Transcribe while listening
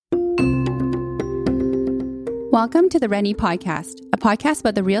Welcome to the Rennie Podcast, a podcast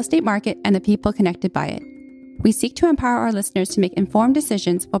about the real estate market and the people connected by it. We seek to empower our listeners to make informed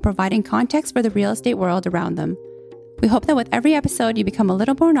decisions while providing context for the real estate world around them. We hope that with every episode, you become a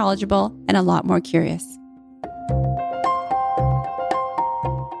little more knowledgeable and a lot more curious.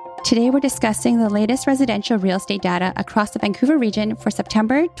 Today, we're discussing the latest residential real estate data across the Vancouver region for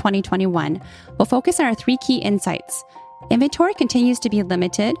September 2021. We'll focus on our three key insights. Inventory continues to be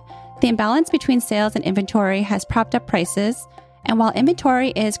limited. The imbalance between sales and inventory has propped up prices. And while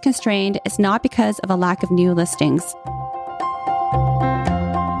inventory is constrained, it's not because of a lack of new listings.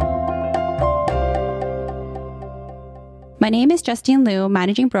 My name is Justine Liu,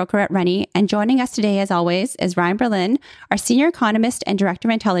 Managing Broker at Rennie, and joining us today, as always, is Ryan Berlin, our Senior Economist and Director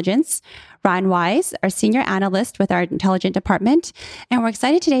of Intelligence, Ryan Wise, our Senior Analyst with our Intelligent Department, and we're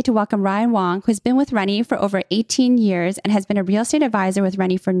excited today to welcome Ryan Wong, who's been with Rennie for over 18 years and has been a real estate advisor with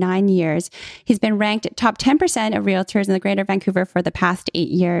Rennie for 9 years. He's been ranked top 10% of realtors in the Greater Vancouver for the past 8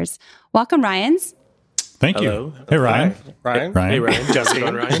 years. Welcome, Ryans. Thank Hello. you. Hey, Ryan. Ryan. Ryan. Hey, Ryan. Jessica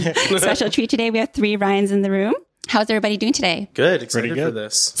and Ryan. Special treat today. We have 3 Ryans in the room. How's everybody doing today? Good. Excited Pretty good. for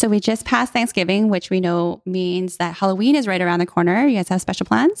this. So we just passed Thanksgiving, which we know means that Halloween is right around the corner. You guys have special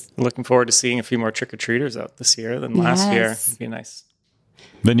plans? Looking forward to seeing a few more trick-or-treaters out this year than last year. Yes. It'd be nice.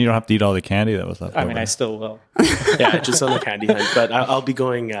 Then you don't have to eat all the candy that was left I over. mean, I still will. Yeah, just on the candy hunt. But I'll be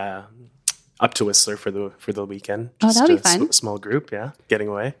going up to Whistler for the weekend. Oh, Just that'll be a fun. Small group, yeah. Getting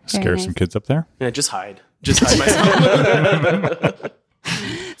away. Scare Very some nice. kids up there. Yeah, just hide. Just hide myself.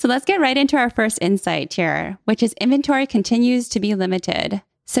 So let's get right into our first insight here, which is inventory continues to be limited.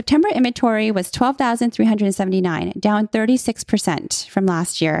 September inventory was 12,379, down 36% from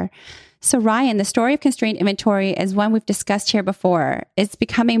last year. So Ryan, the story of constrained inventory is one we've discussed here before. It's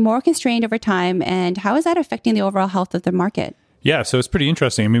becoming more constrained over time, and how is that affecting the overall health of the market? Yeah, so it's pretty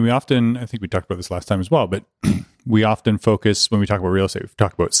interesting. I mean, I think we talked about this last time as well, but we often focus, when we talk about real estate, we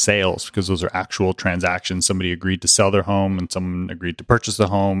talk about sales because those are actual transactions. Somebody agreed to sell their home and someone agreed to purchase the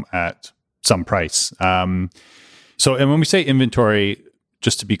home at some price. And when we say inventory,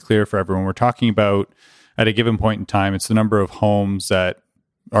 just to be clear for everyone, we're talking about at a given point in time, it's the number of homes that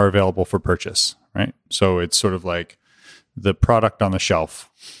are available for purchase, right? So it's sort of like the product on the shelf.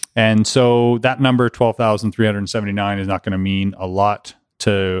 And so that number, 12,379, is not going to mean a lot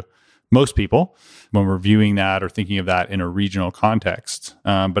to most people when we're viewing that or thinking of that in a regional context.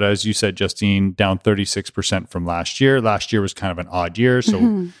 But as you said, Justine, down 36% from last year. Last year was kind of an odd year.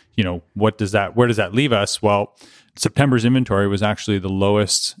 So, where does that leave us? Well, September's inventory was actually the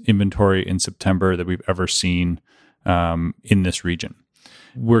lowest inventory in September that we've ever seen in this region.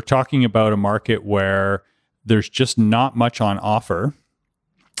 We're talking about a market where there's just not much on offer.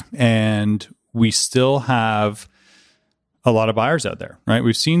 And we still have a lot of buyers out there, right?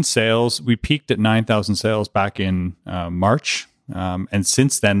 We've seen sales. We peaked at 9,000 sales back in March. And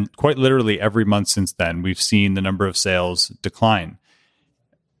since then, quite literally every month since then, we've seen the number of sales decline.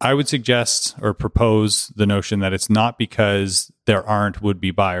 I would suggest or propose the notion that it's not because there aren't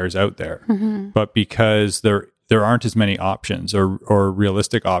would-be buyers out there, but because there aren't as many options or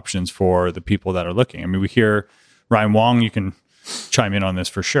realistic options for the people that are looking. I mean, we hear Ryan Wong, you can chime in on this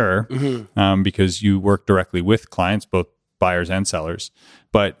for sure, because you work directly with clients, both buyers and sellers.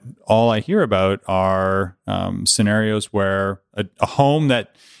 But all I hear about are scenarios where a home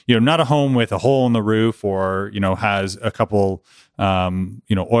that, not a home with a hole in the roof or, has a couple,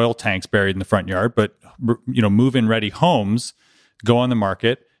 oil tanks buried in the front yard, but, move-in ready homes go on the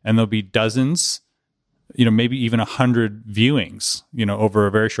market and there'll be dozens, maybe even 100 viewings, over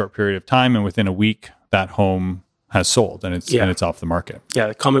a very short period of time. And within a week, that home has sold and it's off the market.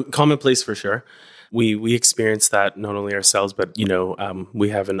 Yeah, commonplace for sure. We experience that not only ourselves, but we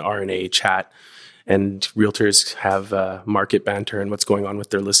have an R&A chat, and realtors have market banter and what's going on with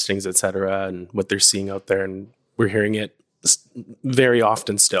their listings, et cetera, and what they're seeing out there, and we're hearing it very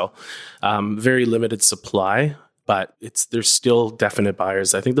often still. Very limited supply, but there's still definite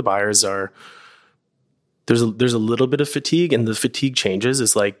buyers. I think the buyers are there's a little bit of fatigue, and the fatigue changes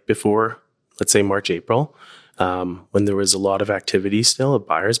is like before, let's say March, April. When there was a lot of activity still of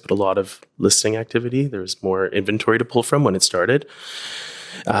buyers, but a lot of listing activity, there was more inventory to pull from when it started.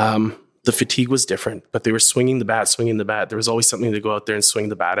 The fatigue was different, but they were swinging the bat. There was always something to go out there and swing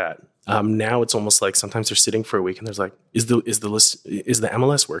the bat at. Now it's almost like sometimes they're sitting for a week and there's like, is the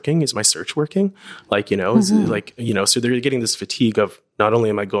MLS working? Is my search working? Is it like, so they're getting this fatigue of not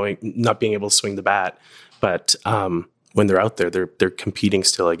only am I not being able to swing the bat, but, when they're out there, they're competing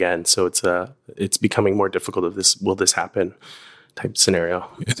still again. So it's becoming more difficult of this. Will this happen? Type scenario.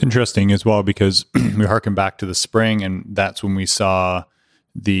 It's interesting as well because we harken back to the spring, and that's when we saw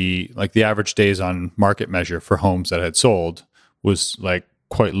the average days on market measure for homes that had sold was like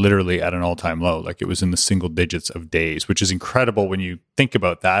quite literally at an all-time low. Like it was in the single digits of days, which is incredible when you think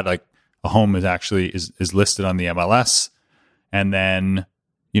about that. Like a home is listed on the MLS, and then,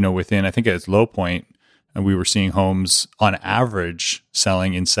 within, I think at its low point, and we were seeing homes on average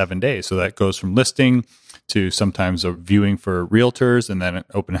selling in 7 days. So that goes from listing to sometimes a viewing for realtors, and then an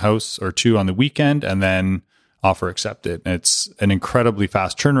open house or two on the weekend, and then offer accepted. And it's an incredibly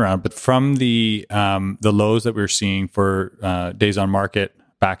fast turnaround. But from the lows that we were seeing for days on market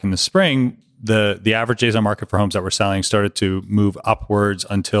back in the spring, the average days on market for homes that were selling started to move upwards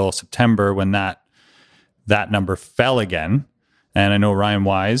until September, when that number fell again. And I know, Ryan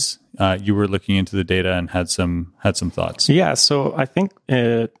Wise, you were looking into the data and had some thoughts. Yeah, so I think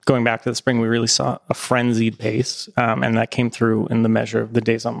going back to the spring, we really saw a frenzied pace, and that came through in the measure of the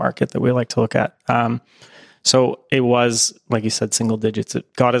days on market that we like to look at. So it was, like you said, single digits.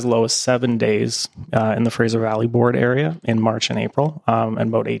 It got as low as 7 days in the Fraser Valley Board area in March and April, and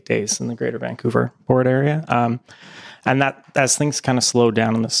about 8 days in the Greater Vancouver Board area. And that, as things kind of slowed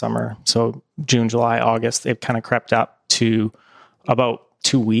down in the summer, so June, July, August, it kind of crept up to about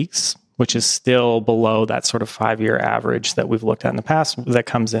 2 weeks, which is still below that sort of 5-year average that we've looked at in the past, that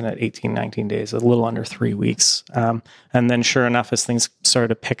comes in at 18, 19 days, a little under 3 weeks. And then sure enough, as things started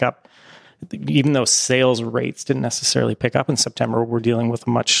to pick up, even though sales rates didn't necessarily pick up in September, we're dealing with a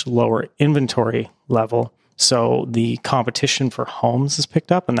much lower inventory level. So the competition for homes has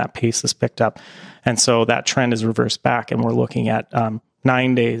picked up, and that pace has picked up. And so that trend is reversed back, and we're looking at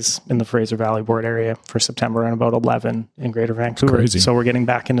 9 days in the Fraser Valley Board area for September and about 11 in Greater Vancouver. So we're getting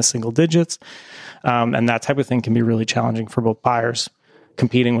back into single digits. And that type of thing can be really challenging for both buyers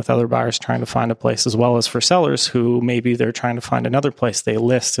competing with other buyers trying to find a place, as well as for sellers who maybe they're trying to find another place. They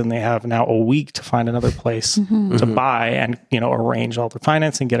list and they have now a week to find another place to buy and, arrange all the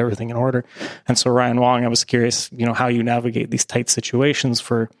financing, get everything in order. And so, Ryan Wong, I was curious, how you navigate these tight situations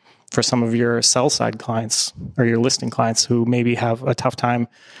for some of your sell side clients or your listing clients who maybe have a tough time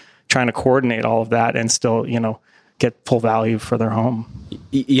trying to coordinate all of that and still, get full value for their home.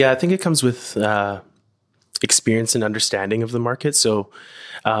 Yeah, I think it comes with experience and understanding of the market. So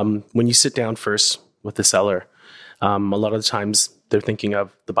when you sit down first with the seller, a lot of the times they're thinking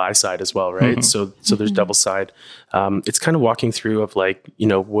of the buy side as well, right? Mm-hmm. So there's double side. It's kind of walking through of like,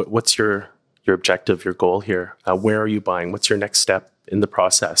 what's your objective, your goal here? Where are you buying? What's your next step in the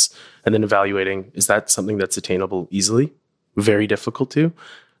process? And then evaluating, is that something that's attainable easily? Very difficult to?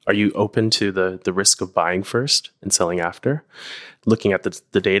 Are you open to the risk of buying first and selling after? Looking at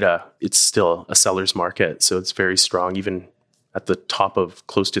the data, it's still a seller's market. So it's very strong. Even at the top of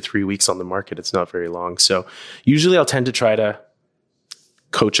close to 3 weeks on the market, it's not very long. So usually I'll tend to try to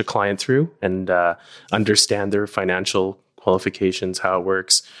coach a client through and understand their financial qualifications, how it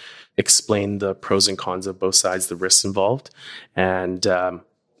works, explain the pros and cons of both sides, the risks involved. And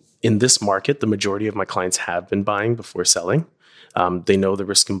in this market, the majority of my clients have been buying before selling. They know the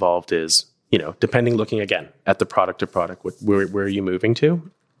risk involved is, depending, looking again at the product to product, where are you moving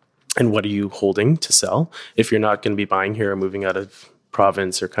to and what are you holding to sell? If you're not going to be buying here or moving out of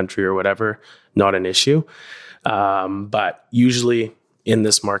province or country or whatever, not an issue. But usually in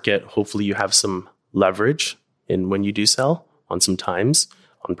this market, hopefully you have some leverage in when you do sell on some times,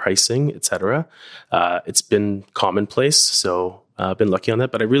 on pricing, etc. It's been commonplace, so I've been lucky on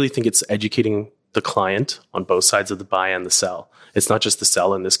that. But I really think it's educating the client on both sides of the buy and the sell. It's not just the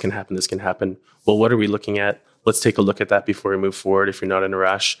sell and this can happen, this can happen. Well, what are we looking at? Let's take a look at that before we move forward. If you're not in a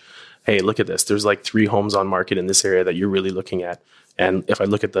rush, hey, look at this. There's like 3 homes on market in this area that you're really looking at. And if I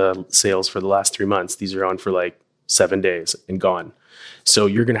look at the sales for the last 3 months, these are on for like 7 days and gone. So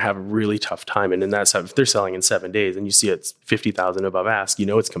you're going to have a really tough time. And in that side, if they're selling in 7 days and you see it's 50,000 above ask,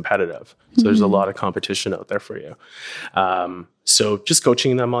 it's competitive. So there's a lot of competition out there for you. So just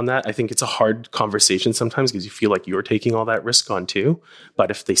coaching them on that, I think it's a hard conversation sometimes because you feel like you're taking all that risk on too.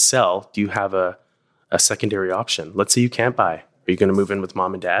 But if they sell, do you have a secondary option? Let's say you can't buy. Are you going to move in with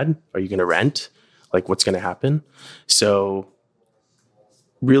mom and dad? Are you going to rent? Like what's going to happen? So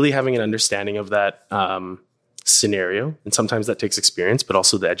really having an understanding of that scenario, and sometimes that takes experience, but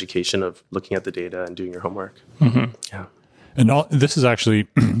also the education of looking at the data and doing your homework. Mm-hmm. Yeah. And this is actually,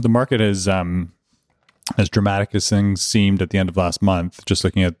 the market is as dramatic as things seemed at the end of last month. Just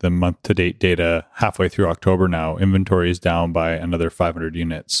looking at the month-to-date data, halfway through October now, inventory is down by another 500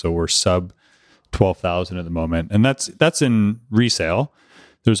 units. So we're sub 12,000 at the moment. And that's in resale.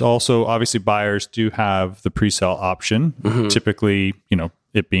 There's also, obviously, buyers do have the pre-sale option. Mm-hmm. Typically,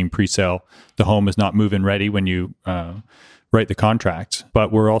 it being pre-sale, the home is not move-in ready when you write the contract.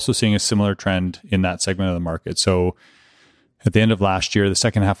 But we're also seeing a similar trend in that segment of the market. So At the end of last year, the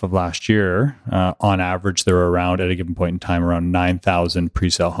second half of last year, on average, there were around, at a given point in time, around 9,000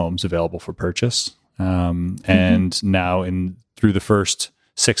 pre-sale homes available for purchase. And now through the first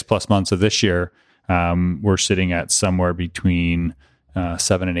 6+ months of this year, we're sitting at somewhere between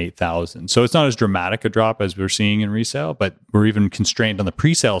 7,000 and 8,000. So it's not as dramatic a drop as we're seeing in resale, but we're even constrained on the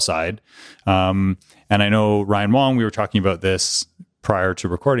pre-sale side. And I know Ryan Wong, we were talking about this prior to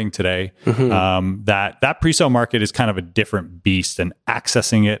recording today, that pre-sale market is kind of a different beast, and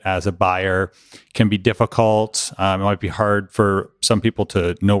accessing it as a buyer can be difficult. It might be hard for some people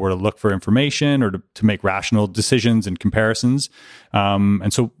to know where to look for information or to make rational decisions and comparisons.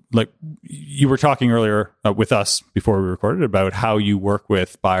 And so, like you were talking earlier with us before we recorded about how you work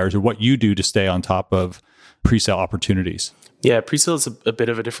with buyers or what you do to stay on top of pre-sale opportunities. Yeah, pre-sale is a bit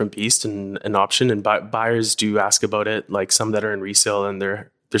of a different beast and an option, and buyers do ask about it. Like some that are in resale and they're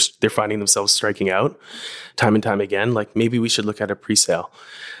finding themselves striking out time and time again. Like maybe we should look at a pre-sale.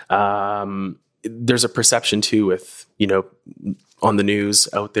 There's a perception too with, on the news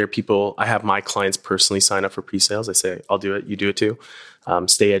out there, I have my clients personally sign up for pre-sales. I say, I'll do it. You do it too.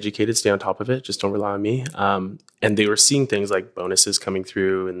 Stay educated, stay on top of it. Just don't rely on me. And they were seeing things like bonuses coming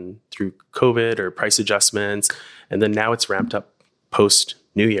through and through COVID or price adjustments. And then now it's ramped up post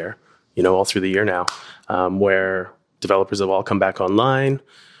New Year, all through the year now, where developers have all come back online.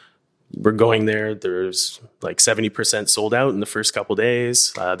 We're going there. There's like 70% sold out in the first couple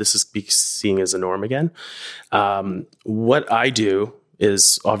days. This is seen as a norm again. What I do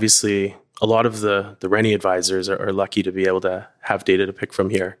is obviously a lot of the Rennie advisors are lucky to be able to have data to pick from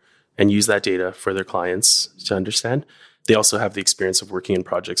here and use that data for their clients to understand. They also have the experience of working in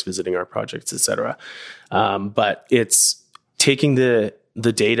projects, visiting our projects, et cetera. But it's taking the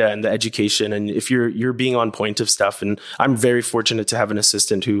data and the education, and if you're being on point of stuff, and I'm very fortunate to have an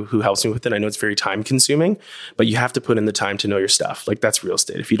assistant who helps me with it. I know it's very time consuming, but you have to put in the time to know your stuff. Like that's real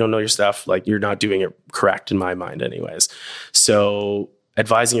estate. If you don't know your stuff, like you're not doing it correct in my mind anyways. So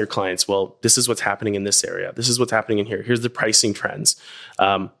advising your clients, well, this is what's happening in this area. This is what's happening in here. Here's the pricing trends.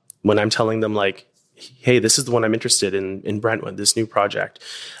 When I'm telling them like, hey, this is the one I'm interested in Brentwood, this new project.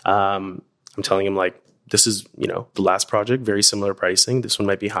 I'm telling them like, this is, the last project, very similar pricing. This one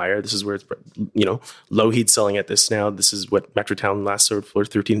might be higher. This is where it's, low heat selling at this now. This is what Metrotown last sold for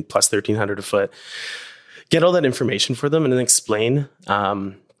 1,300 a foot. Get all that information for them and then explain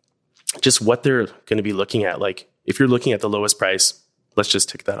just what they're going to be looking at. Like if you're looking at the lowest price, let's just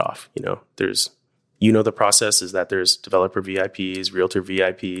tick that off. The process is that there's developer VIPs, realtor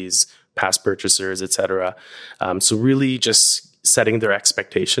VIPs, past purchasers, et cetera. So really just setting their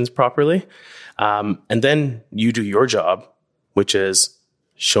expectations properly. And then you do your job, which is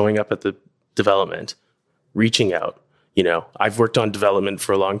showing up at the development, reaching out. I've worked on development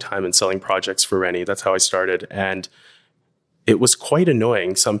for a long time and selling projects for Rennie. That's how I started. And it was quite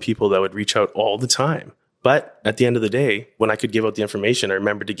annoying. Some people that would reach out all the time. But at the end of the day, when I could give out the information, I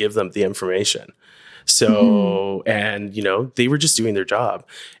remembered to give them the information. So, and they were just doing their job.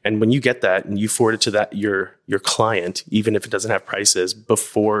 And when you get that and you forward it to your client, even if it doesn't have prices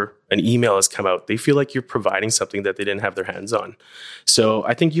before an email has come out, they feel like you're providing something that they didn't have their hands on. So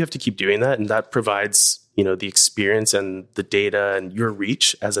I think you have to keep doing that. And that provides, the experience and the data and your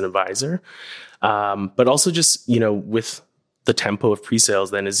reach as an advisor. But also just, with the tempo of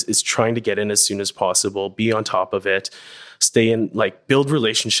pre-sales then is trying to get in as soon as possible, be on top of it, stay in, like build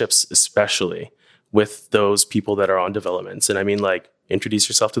relationships, especially with those people that are on developments. And I mean, like, introduce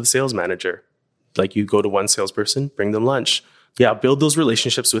yourself to the sales manager. Like you go to one salesperson, bring them lunch. Yeah, build those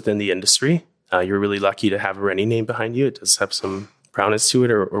relationships within the industry. You're really lucky to have a Rennie name behind you. It does have some prowess to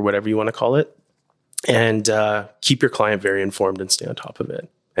it or whatever you want to call it. And keep your client very informed and stay on top of it.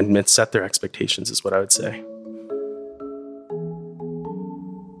 And set their expectations is what I would say.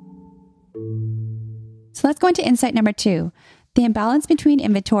 So let's go into insight number 2. The imbalance between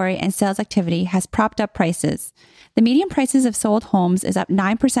inventory and sales activity has propped up prices. The median prices of sold homes is up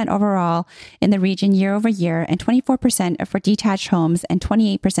 9% overall in the region year over year, and 24% for detached homes and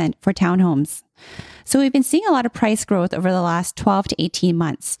 28% for townhomes. So we've been seeing a lot of price growth over the last 12 to 18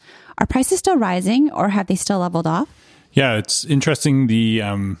 months. Are prices still rising, or have they still leveled off? Yeah, it's interesting.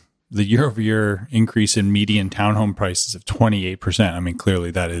 The year-over-year increase in median townhome prices of 28%. I mean,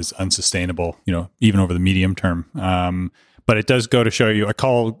 clearly that is unsustainable, even over the medium term. But it does go to show you, I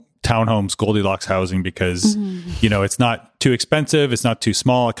call townhomes Goldilocks housing because, it's not too expensive. It's not too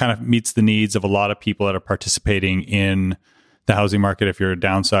small. It kind of meets the needs of a lot of people that are participating in the housing market. If you're a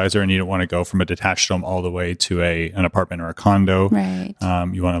downsizer and you don't want to go from a detached home all the way to an apartment or a condo, right.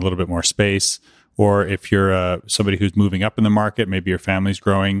 You want a little bit more space. Or if you're somebody who's moving up in the market, maybe your family's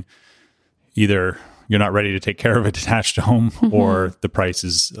growing, either you're not ready to take care of a detached home, or the price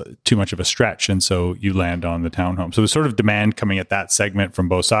is too much of a stretch, and so you land on the townhome. So there's sort of demand coming at that segment from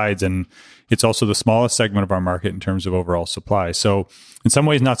both sides, and it's also the smallest segment of our market in terms of overall supply. So in some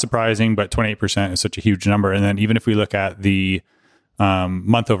ways, not surprising, but 28% is such a huge number. And then even if we look at the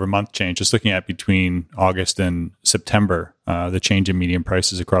month over month change, just looking at between August and September, the change in median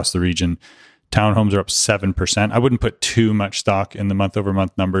prices across the region, townhomes are up 7%. I wouldn't put too much stock in the month over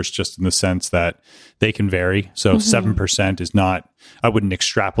month numbers, just in the sense that they can vary. So 7% is not, I wouldn't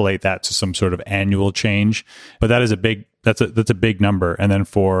extrapolate that to some sort of annual change, but that is that's a big number. And then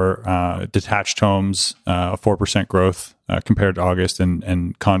for detached homes, a 4% growth compared to August,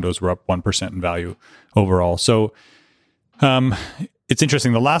 and condos were up 1% in value overall. So it's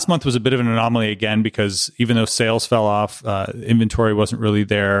interesting. The last month was a bit of an anomaly again, because even though sales fell off, inventory wasn't really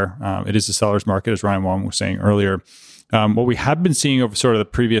there. It is a seller's market, as Ryan Wong was saying earlier. What we have been seeing over sort of the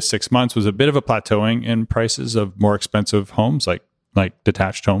previous 6 months was a bit of a plateauing in prices of more expensive homes, like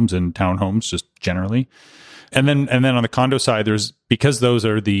detached homes and townhomes, just generally. And then on the condo side, because those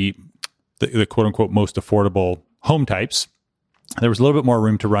are the quote unquote most affordable home types, there was a little bit more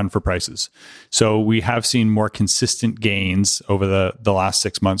room to run for prices. So we have seen more consistent gains over the last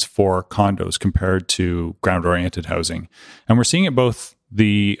 6 months for condos compared to ground-oriented housing. And we're seeing it both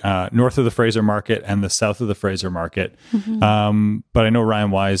the north of the Fraser market and the south of the Fraser market. But I know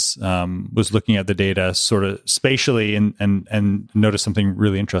Ryan Wise was looking at the data sort of spatially and noticed something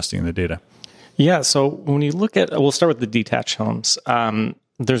really interesting in the data. Yeah, so when you look at, we'll start with the detached homes.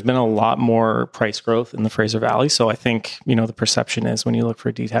 There's been a lot more price growth in the Fraser Valley. So I think, the perception is when you look for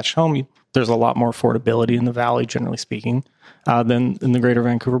a detached home, there's a lot more affordability in the valley, generally speaking, than in the greater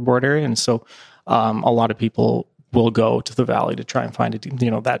Vancouver Board area. And so a lot of people will go to the valley to try and find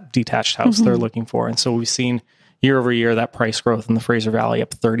that detached house they're looking for. And so we've seen year over year that price growth in the Fraser Valley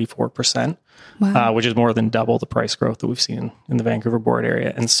up 34%. Wow. Which is more than double the price growth that we've seen in the Vancouver Board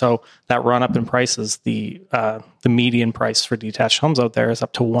area. And so that run up in prices, the median price for detached homes out there is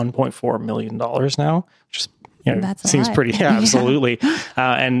up to $1.4 million now, which is, seems pretty, absolutely.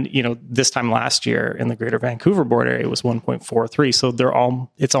 And, this time last year in the greater Vancouver Board area, it was 1.43. So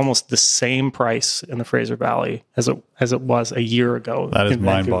it's almost the same price in the Fraser Valley as it was a year ago. That is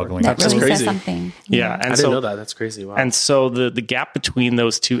mind-boggling. That That's really crazy. says something. Yeah. And I didn't know that. That's crazy. Wow. And so the gap between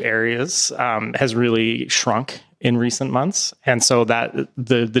those two areas has really shrunk in recent months. And so that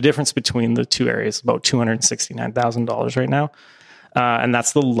the difference between the two areas is about $269,000 right now. And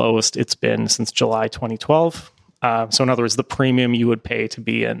that's the lowest it's been since July 2012. So in other words, the premium you would pay to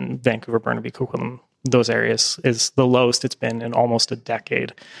be in Vancouver, Burnaby, Coquitlam, those areas is the lowest it's been in almost a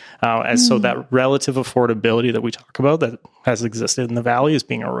decade. So that relative affordability that we talk about that has existed in the valley is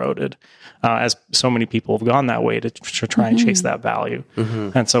being eroded as so many people have gone that way to try and chase that value.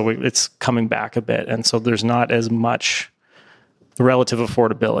 And so it's coming back a bit. And so there's not as much relative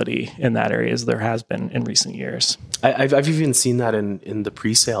affordability in that area as there has been in recent years. I've even seen that in the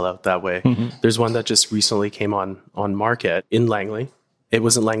pre-sale out that way. There's one that just recently came on market in Langley. It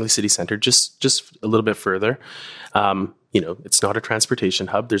wasn't Langley City Centre, just a little bit further. It's not a transportation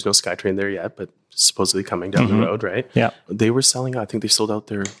hub. There's no SkyTrain there yet, but supposedly coming down the road, right? Yeah. They were selling, I think they sold out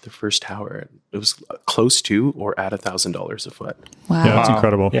their first tower. It was close to or at $1,000 a foot. Wow. Yeah, that's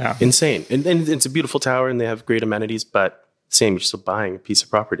incredible. Yeah. Insane. And it's a beautiful tower and they have great amenities, but same, you're still buying a piece of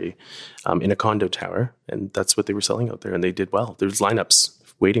property in a condo tower. And that's what they were selling out there. And they did well. There's lineups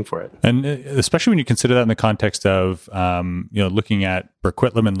waiting for it. And especially when you consider that in the context of, looking at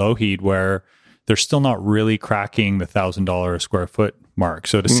Burquitlam and Lougheed, where they're still not really cracking the $1,000 a square foot mark.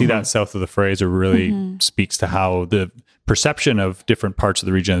 So to see that south of the Fraser really speaks to how the perception of different parts of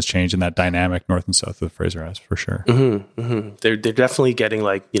the region has changed, and that dynamic north and south of the Fraser has, for sure. They're definitely getting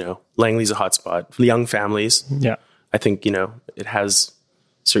Langley's a hotspot for young families. Yeah. I think, it has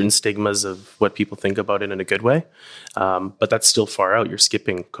certain stigmas of what people think about it in a good way. But that's still far out. You're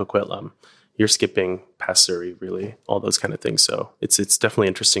skipping Coquitlam. You're skipping past Surrey, really, all those kind of things. So it's definitely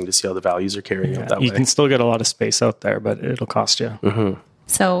interesting to see how the values are carrying out that way. You can still get a lot of space out there, but it'll cost you.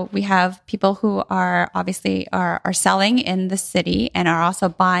 So we have people who are obviously are selling in the city and are also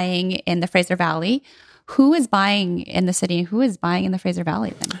buying in the Fraser Valley. Who is buying in the city and who is buying in the Fraser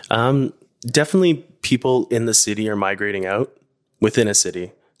Valley then? Definitely people in the city are migrating out within a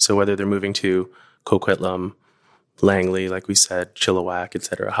city. So whether they're moving to Coquitlam, Langley, like we said, Chilliwack, et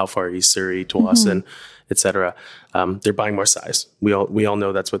cetera, how far east, Surrey, Tsawwassen, et cetera, they're buying more size. We all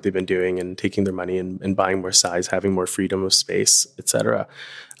know that's what they've been doing and taking their money and buying more size, having more freedom of space, et cetera.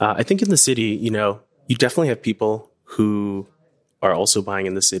 I think in the city, you definitely have people who are also buying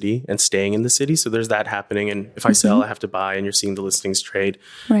in the city and staying in the city. So there's that happening. And if I sell, I have to buy, and you're seeing the listings trade.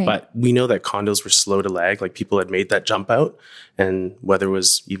 Right. But we know that condos were slow to lag. Like people had made that jump out, and whether it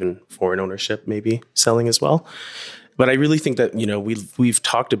was even foreign ownership, maybe selling as well. But I really think that, we've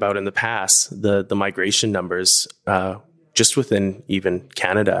talked about in the past the migration numbers just within even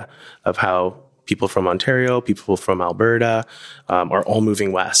Canada of how people from Ontario, people from Alberta are all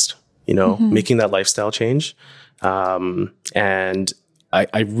moving west, making that lifestyle change. And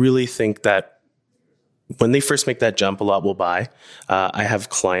I really think that when they first make that jump, a lot will buy. I have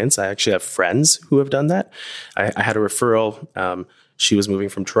clients, I actually have friends who have done that. I had a referral. She was moving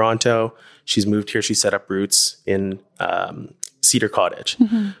from Toronto. She's moved here. She set up roots in Cedar Cottage.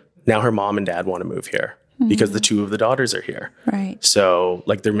 Now her mom and dad want to move here because the two of the daughters are here. Right. So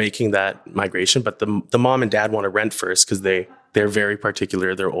like they're making that migration, but the mom and dad want to rent first because they're very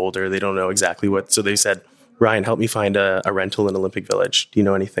particular. They're older. They don't know exactly what. So they said, Ryan, help me find a rental in Olympic Village. Do you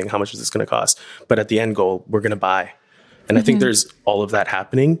know anything? How much is this going to cost? But at the end goal, we're going to buy. And I think there's all of that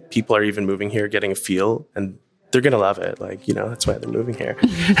happening. People are even moving here, getting a feel, and they're going to love it. Like, that's why they're moving here.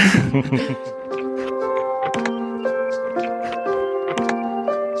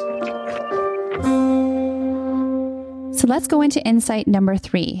 So let's go into insight number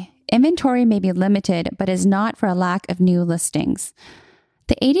 3. Inventory may be limited, but is not for a lack of new listings.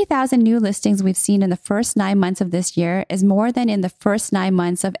 The 80,000 new listings we've seen in the first 9 months of this year is more than in the first 9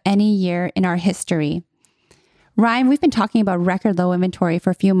 months of any year in our history. Ryan, we've been talking about record low inventory for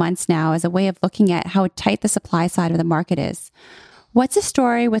a few months now as a way of looking at how tight the supply side of the market is. What's the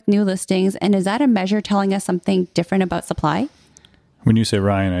story with new listings, and is that a measure telling us something different about supply? When you say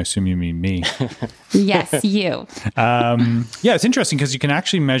Ryan, I assume you mean me. Yes, you. It's interesting because you can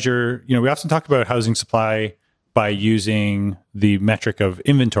actually measure, we often talk about housing supply by using the metric of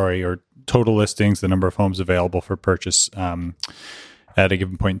inventory or total listings, the number of homes available for purchase at a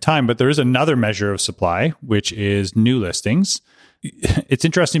given point in time. But there is another measure of supply, which is new listings. It's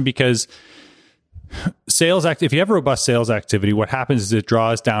interesting because if you have robust sales activity, what happens is it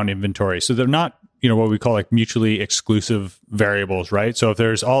draws down inventory. So they're not, what we call like mutually exclusive variables, right? So if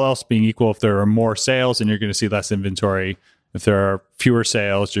there's all else being equal, if there are more sales, then you're going to see less inventory. If there are fewer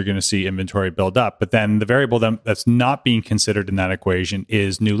sales, you're going to see inventory build up. But then the variable that's not being considered in that equation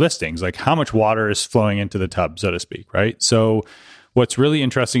is new listings, like how much water is flowing into the tub, so to speak, right? So what's really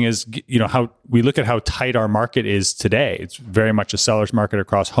interesting is, how we look at how tight our market is today. It's very much a seller's market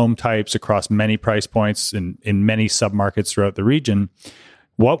across home types, across many price points in many submarkets throughout the region.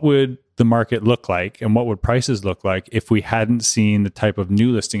 What would the market look like and what would prices look like if we hadn't seen the type of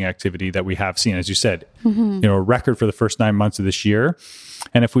new listing activity that we have seen? As you said, a record for the first 9 months of this year.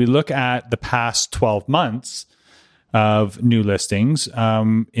 And if we look at the past 12 months of new listings,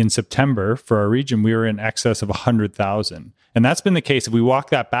 in September for our region, we were in excess of 100,000. And that's been the case. If we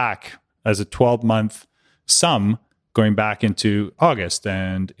walk that back as a 12-month sum, going back into August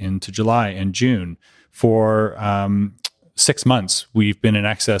and into July and June, for 6 months, we've been in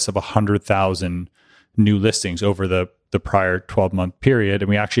excess of 100,000 new listings over the prior 12-month period. And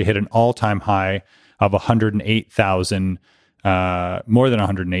we actually hit an all-time high of 108,000, more than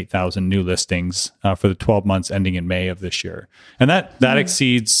 108,000 new listings for the 12 months ending in May of this year. And that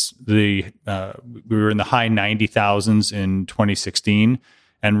exceeds we were in the high 90,000s in 2016.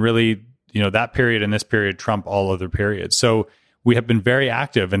 And really, that period and this period trump all other periods. So we have been very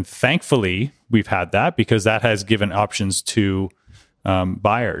active, and thankfully we've had that because that has given options to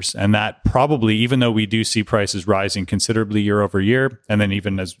buyers. And that probably, even though we do see prices rising considerably year over year, and then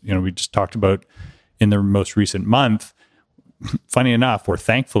even as we just talked about in the most recent month, funny enough, or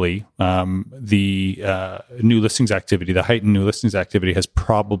thankfully, the new listings activity, the heightened new listings activity has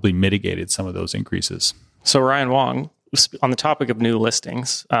probably mitigated some of those increases. So Ryan Wong, on the topic of new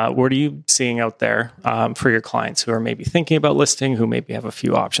listings, what are you seeing out there for your clients who are maybe thinking about listing, who maybe have a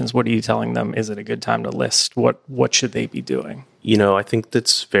few options? What are you telling them? Is it a good time to list? What should they be doing? I think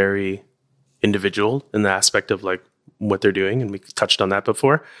that's very individual in the aspect of like what they're doing. And we touched on that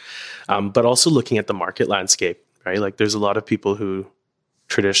before, but also looking at the market landscape, right? Like there's a lot of people who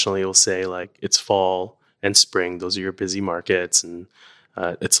traditionally will say like it's fall and spring. Those are your busy markets, and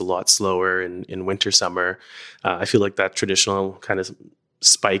it's a lot slower in winter, summer. I feel like that traditional kind of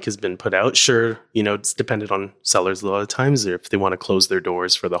spike has been put out. Sure, it's dependent on sellers a lot of times if they want to close their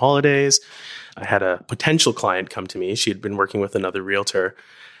doors for the holidays. I had a potential client come to me. She had been working with another realtor.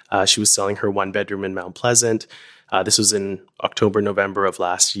 She was selling her 1-bedroom in Mount Pleasant. This was in October, November of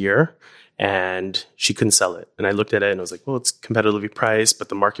last year. and she couldn't sell it. And I looked at it and I was like, well, it's competitively priced, but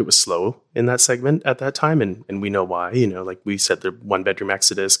the market was slow in that segment at that time. And we know why, like we said, the 1-bedroom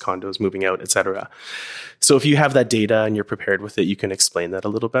exodus, condos moving out, etc. So if you have that data and you're prepared with it, you can explain that a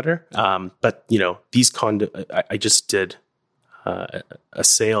little better. But these I just did a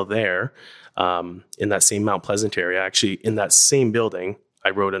sale there in that same Mount Pleasant area. Actually, in that same building,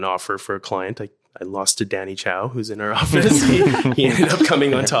 I wrote an offer for a client. I lost to Danny Chow, who's in our office. He ended up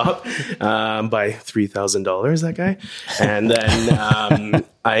coming on top by $3,000, that guy. And then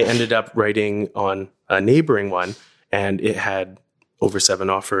I ended up writing on a neighboring one, and it had over 7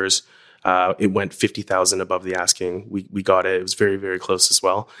 offers. It went 50,000 above the asking. We got it. It was very, very close as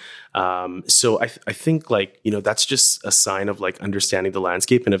well. So I think that's just a sign of understanding the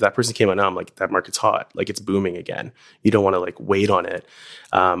landscape. And if that person came on, I'm like, that market's hot, it's booming again. You don't want to wait on it.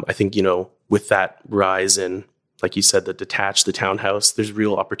 I think, with that rise in, like you said, the detached, the townhouse, there's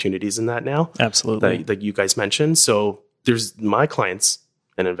real opportunities in that now. Absolutely. Like you guys mentioned. So there's my client's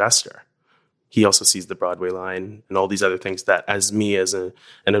an investor. He also sees the Broadway line and all these other things that as an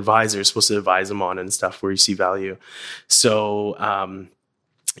advisor is supposed to advise him on and stuff where you see value. So, I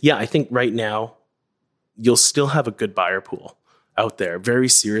think right now you'll still have a good buyer pool out there, very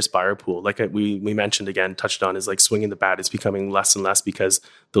serious buyer pool. Like we mentioned again, touched on is swinging the bat is becoming less and less because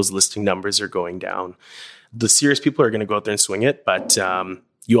those listing numbers are going down. The serious people are going to go out there and swing it, but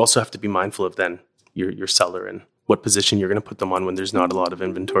you also have to be mindful of then your seller and what position you're going to put them on when there's not a lot of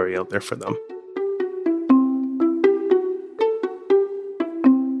inventory out there for them.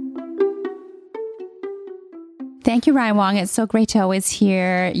 Thank you, Ryan Wong. It's so great to always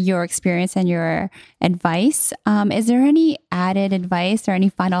hear your experience and your advice. Is there any added advice or any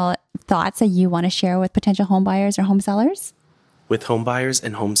final thoughts that you want to share with potential home buyers or home sellers? With home buyers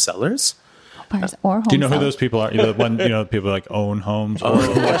and home sellers? Buyers or home Do you know sellers? who those people are? People own homes. Or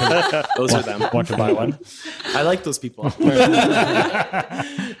Those are them. Want to buy one? I like those people.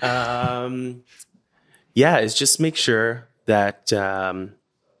 It's just make sure that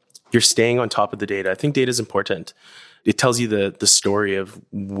you're staying on top of the data. I think data is important. It tells you the story of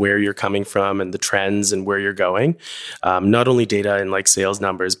where you're coming from and the trends and where you're going. Not only data and sales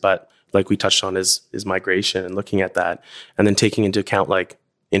numbers, but like we touched on is migration and looking at that, and then taking into account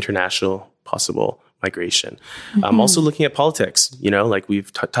international possible migration. Also looking at politics,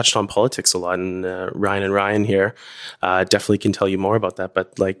 we've touched on politics a lot, and Ryan here definitely can tell you more about that.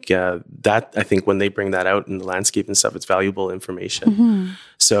 But that, I think when they bring that out in the landscape and stuff, it's valuable information.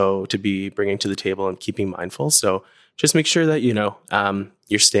 So to be bringing to the table and keeping mindful. So just make sure that,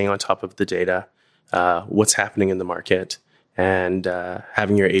 you're staying on top of the data, what's happening in the market, and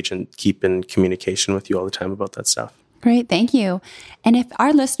having your agent keep in communication with you all the time about that stuff. Great. Thank you. And if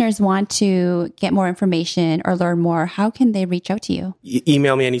our listeners want to get more information or learn more, how can they reach out to you?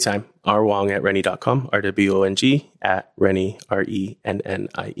 Email me anytime. rwong@rennie.com, RWONG @rennie.com.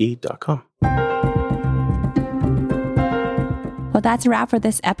 Well, that's a wrap for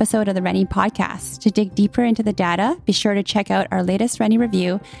this episode of the Rennie podcast. To dig deeper into the data, be sure to check out our latest Rennie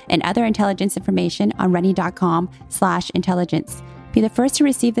review and other intelligence information on rennie.com/intelligence. Be the first to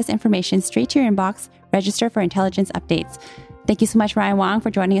receive this information straight to your inbox. Register for intelligence updates. Thank you so much, Ryan Wong, for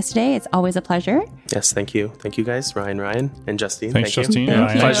joining us today. It's always a pleasure. Yes, thank you. Thank you, guys. Ryan, and Justine. Thanks, thank Justine. You.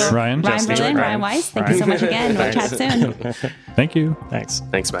 Ryan, Pleasure. Ryan, Ryan Berlin, Ryan Weiss. Thank you so much again. We'll chat soon. Thank you. Thanks.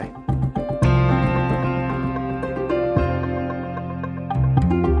 Thanks, bye.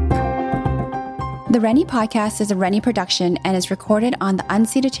 The Rennie podcast is a Rennie production and is recorded on the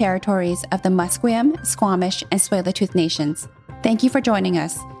unceded territories of the Musqueam, Squamish, and Tsleil-Waututh nations. Thank you for joining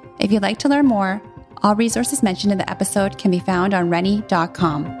us. If you'd like to learn more, all resources mentioned in the episode can be found on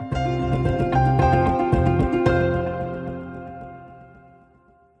rennie.com.